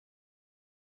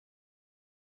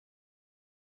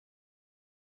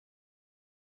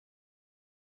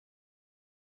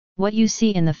What you see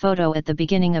in the photo at the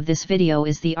beginning of this video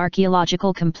is the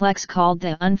archaeological complex called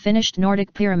the unfinished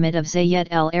Nordic Pyramid of Zawyet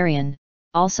El Aryan,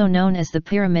 also known as the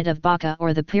Pyramid of Baka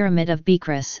or the Pyramid of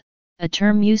Bikheris, a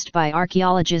term used by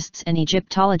archaeologists and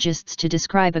Egyptologists to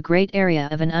describe a great area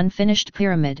of an unfinished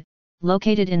pyramid,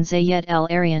 located in Zawyet El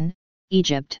Aryan,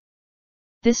 Egypt.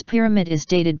 This pyramid is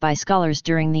dated by scholars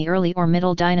during the early or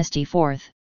Middle Dynasty 4th,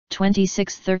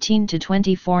 2613 to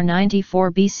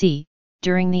 2494 BC,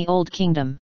 during the Old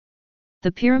Kingdom.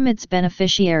 The pyramid's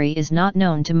beneficiary is not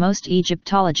known to most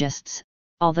Egyptologists,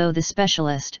 although the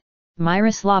specialist,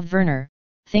 Miroslav Werner,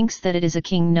 thinks that it is a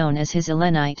king known as his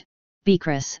Hellenite,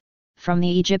 Bikheris, from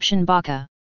the Egyptian Baka.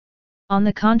 On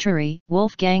the contrary,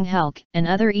 Wolfgang Helck and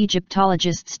other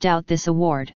Egyptologists doubt this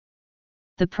award.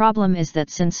 The problem is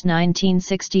that since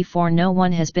 1964 no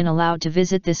one has been allowed to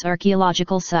visit this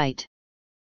archaeological site.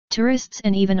 Tourists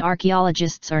and even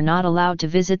archaeologists are not allowed to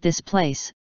visit this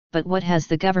place, but what has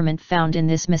the government found in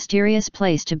this mysterious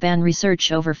place to ban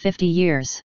research over 50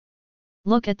 years?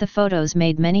 Look at the photos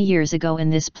made many years ago in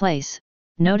this place.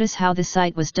 Notice how the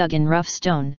site was dug in rough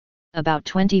stone, about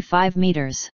 25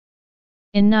 meters.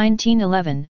 In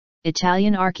 1911,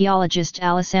 Italian archaeologist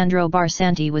Alessandro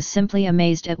Barsanti was simply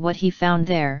amazed at what he found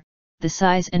there: the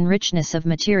size and richness of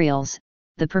materials,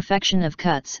 the perfection of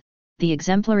cuts, the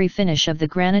exemplary finish of the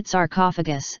granite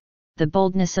sarcophagus, the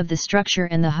boldness of the structure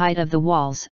and the height of the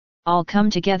walls, all come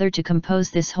together to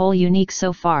compose this whole unique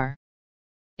so far.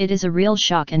 It is a real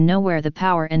shock, and nowhere the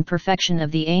power and perfection of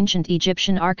the ancient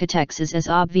Egyptian architects is as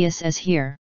obvious as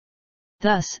here.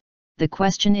 Thus, the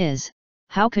question is,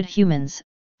 how could humans,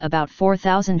 about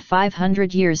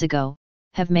 4,500 years ago,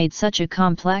 have made such a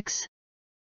complex?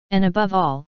 And above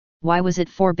all, why was it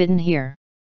forbidden here?